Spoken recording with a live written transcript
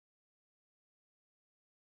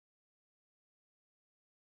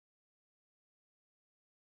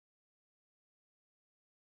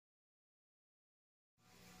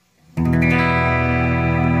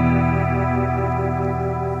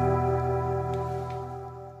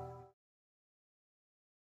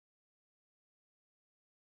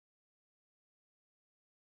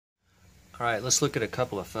Alright, let's look at a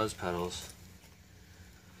couple of fuzz pedals.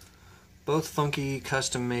 Both funky,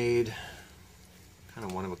 custom made, kind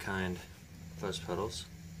of one of a kind fuzz pedals.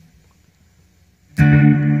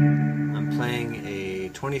 I'm playing a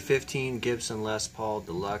 2015 Gibson Les Paul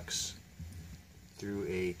Deluxe through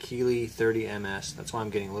a Keeley 30 MS. That's why I'm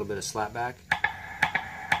getting a little bit of slapback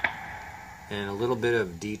and a little bit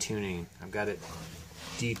of detuning. I've got it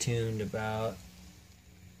detuned about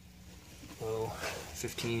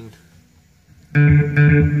 15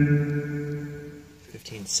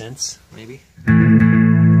 cents maybe, and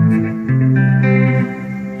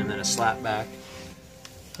then a slapback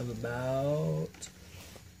of about,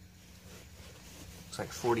 looks like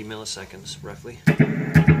 40 milliseconds roughly.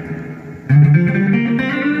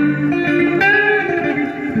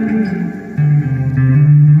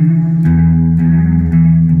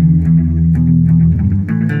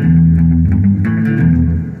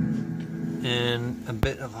 And a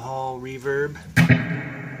bit of hall reverb.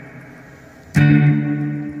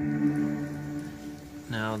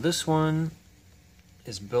 Now this one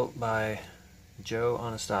is built by Joe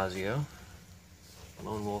Anastasio,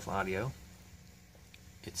 Lone Wolf Audio.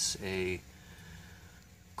 It's a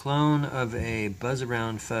clone of a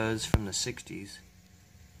Buzzaround Fuzz from the 60s.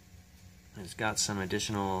 It's got some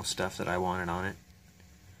additional stuff that I wanted on it.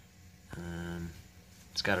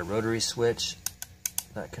 It's got a rotary switch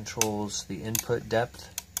that controls the input depth.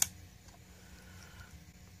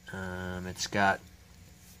 It's got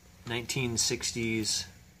 1960s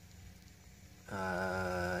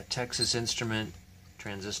Texas Instrument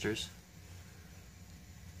transistors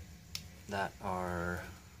that are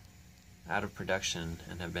out of production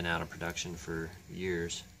and have been out of production for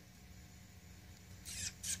years.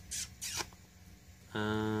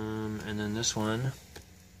 And then this one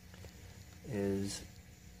is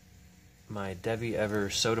my Devi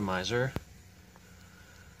Sodameiser.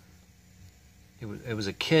 It was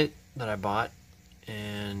a kit that I bought,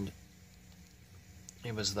 and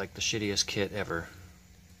it was like the shittiest kit ever.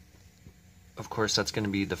 Of course, that's going to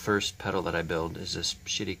be the first pedal that I build, is this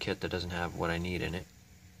shitty kit that doesn't have what I need in it.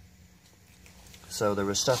 So there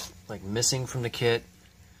was stuff like missing from the kit.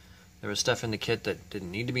 There was stuff in the kit that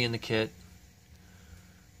didn't need to be in the kit.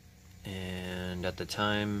 And at the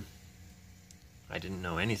time, I didn't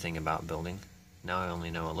know anything about building. Now I only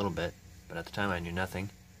know a little bit, but at the time I knew nothing.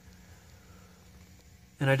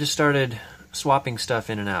 And I just started swapping stuff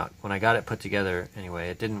in and out. When I got it put together, anyway,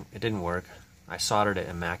 it didn't work. I soldered it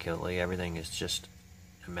immaculately. Everything is just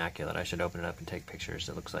immaculate. I should open it up and take pictures.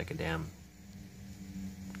 It looks like a damn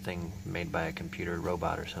thing made by a computer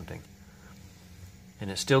robot or something.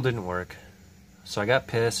 And it still didn't work. So I got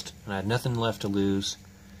pissed, and I had nothing left to lose.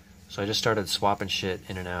 So I just started swapping shit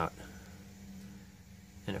in and out.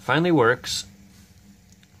 And it finally works.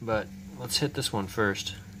 But let's hit this one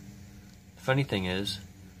first. The funny thing is,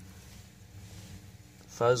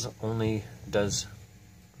 Fuzz only does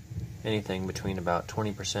anything between about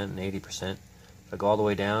 20% and 80%. If I go all the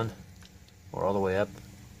way down or all the way up,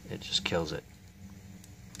 it just kills it.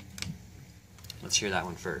 Let's hear that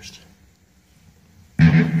one first.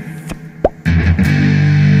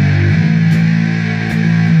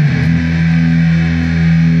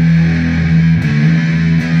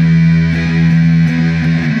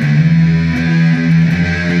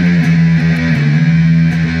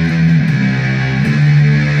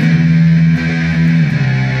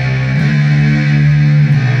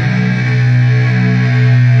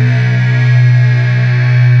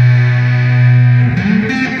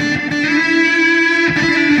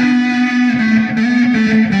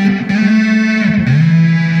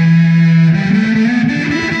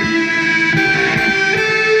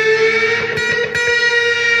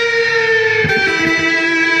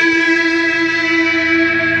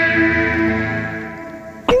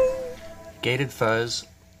 Gated fuzz,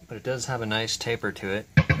 but it does have a nice taper to it.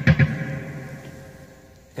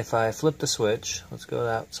 If I flip the switch, let's go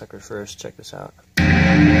that sucker first, check this out.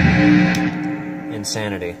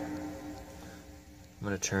 Insanity. I'm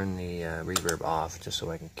going to turn the reverb off just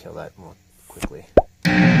so I can kill that more quickly.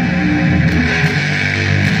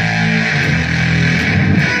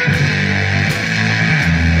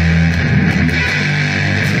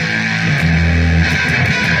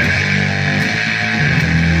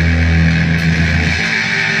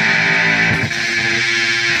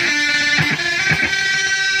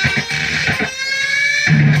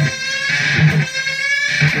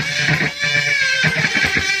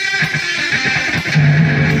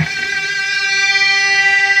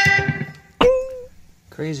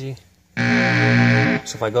 Crazy.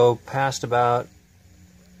 So if I go past about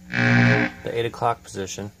the 8 o'clock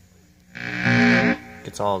position,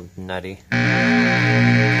 it's all nutty.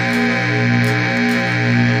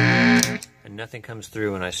 And nothing comes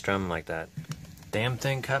through when I strum like that. Damn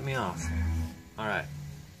thing cut me off. Alright.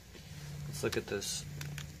 Let's look at this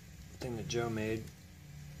thing that Joe made.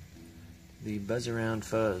 The Buzzaround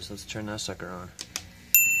Fuzz. Let's turn that sucker on.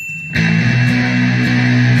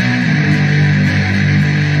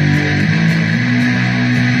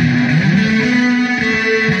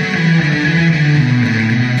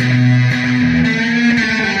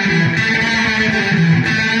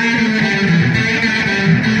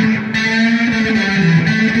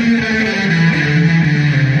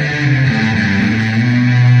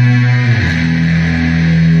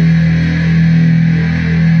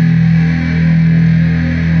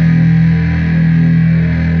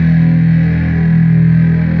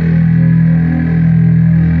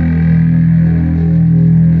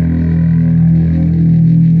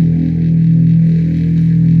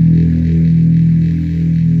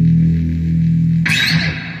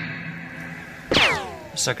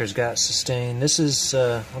 Sucker's got sustain. This is,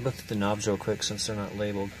 I'll go through the knobs real quick since they're not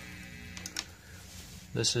labeled.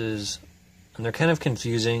 This is, and they're kind of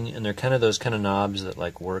confusing, and they're kind of those kind of knobs that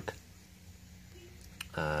like work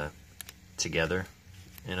together.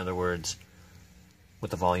 In other words,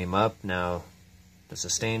 with the volume up, now the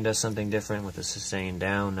sustain does something different. With the sustain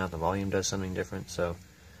down, now the volume does something different. So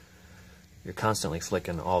you're constantly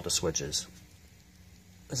flicking all the switches.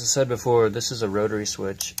 As I said before, this is a rotary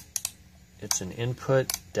switch. It's an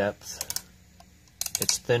input depth.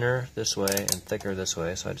 It's thinner this way and thicker this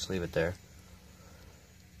way, so I just leave it there.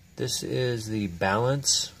 This is the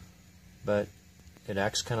balance, but it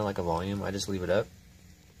acts kind of like a volume. I just leave it up.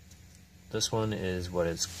 This one is what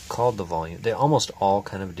is called the volume. They almost all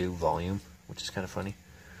kind of do volume, which is kind of funny.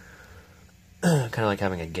 Kind of like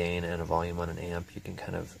having a gain and a volume on an amp. You can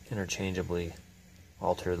kind of interchangeably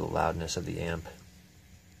alter the loudness of the amp.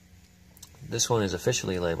 This one is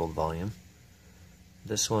officially labeled volume.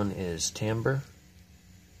 This one is timbre.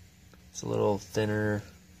 It's a little thinner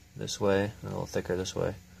this way, and a little thicker this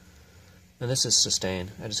way. And this is sustain.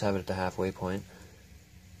 I just have it at the halfway point.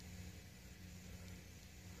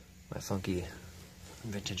 My funky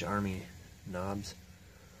vintage army knobs.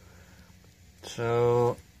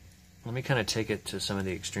 So let me kind of take it to some of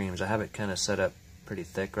the extremes. I have it kind of set up pretty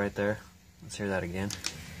thick right there. Let's hear that again.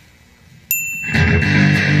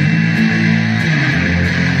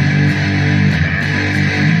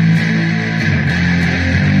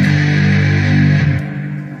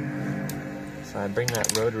 I bring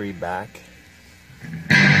that rotary back.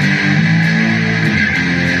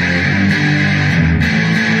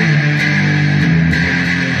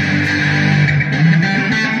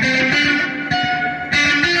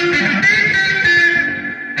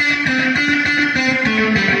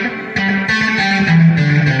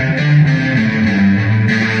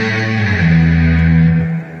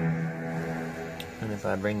 And if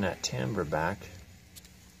I bring that timbre back,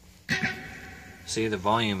 see, the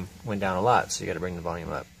volume went down a lot, so you got to bring the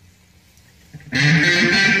volume up.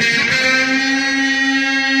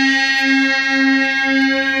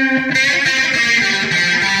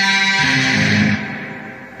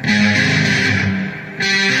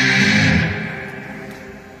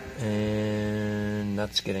 And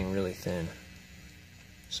that's getting really thin.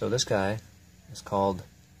 So this guy is called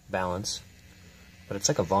balance, but it's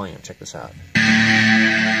like a volume. Check this out.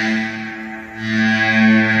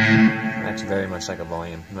 That's very much like a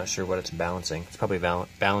volume. I'm not sure what it's balancing. It's probably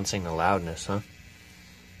balancing the loudness, huh?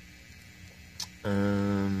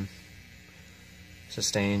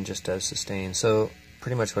 Sustain just does sustain. So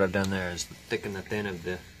pretty much what I've done there is thicken the thin of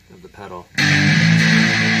the pedal.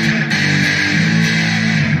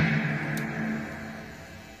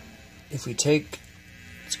 If we take,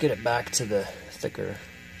 let's get it back to the thicker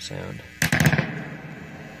sound.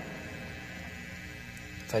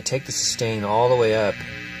 If I take the sustain all the way up,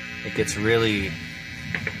 it gets really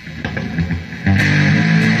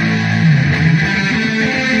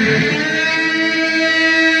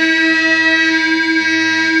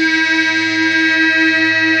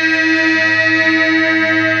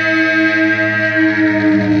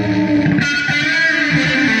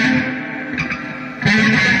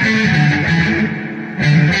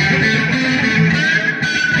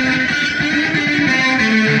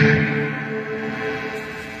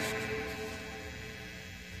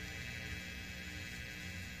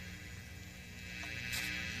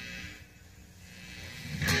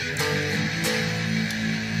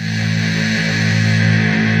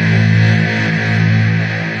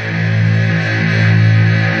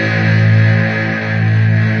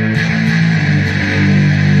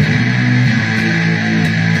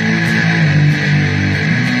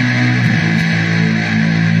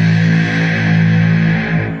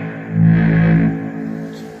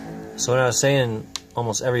So when I was saying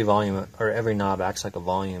almost every volume, or every knob acts like a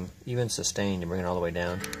volume, even sustain, you bring it all the way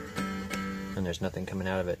down, and there's nothing coming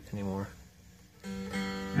out of it anymore.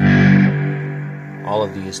 All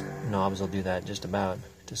of these knobs will do that just about,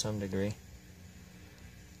 to some degree.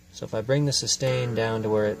 So if I bring the sustain down to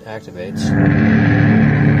where it activates,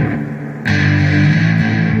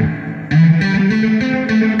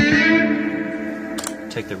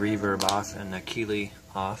 take the reverb off and the Keeley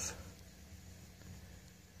off,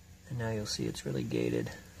 and now you'll see it's really gated.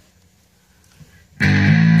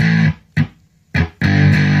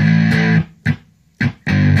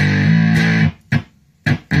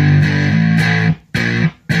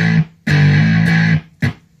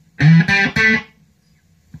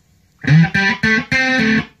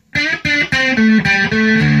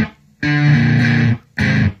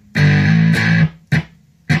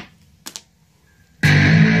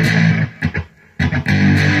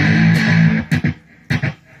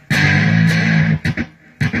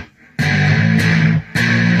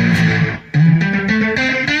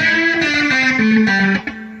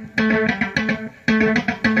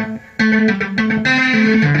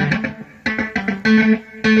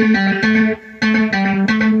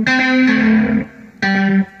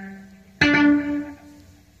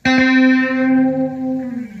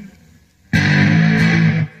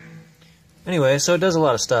 Anyway, so it does a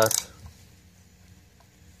lot of stuff.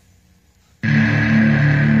 So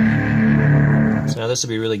now this will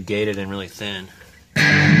be really gated and really thin.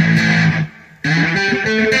 My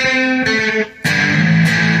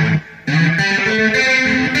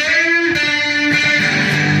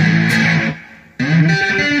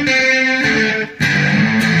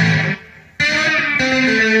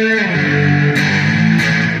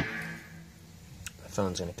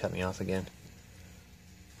phone's going to cut me off again.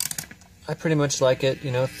 I pretty much like it,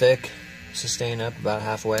 you know, thick, sustain up about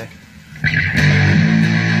halfway.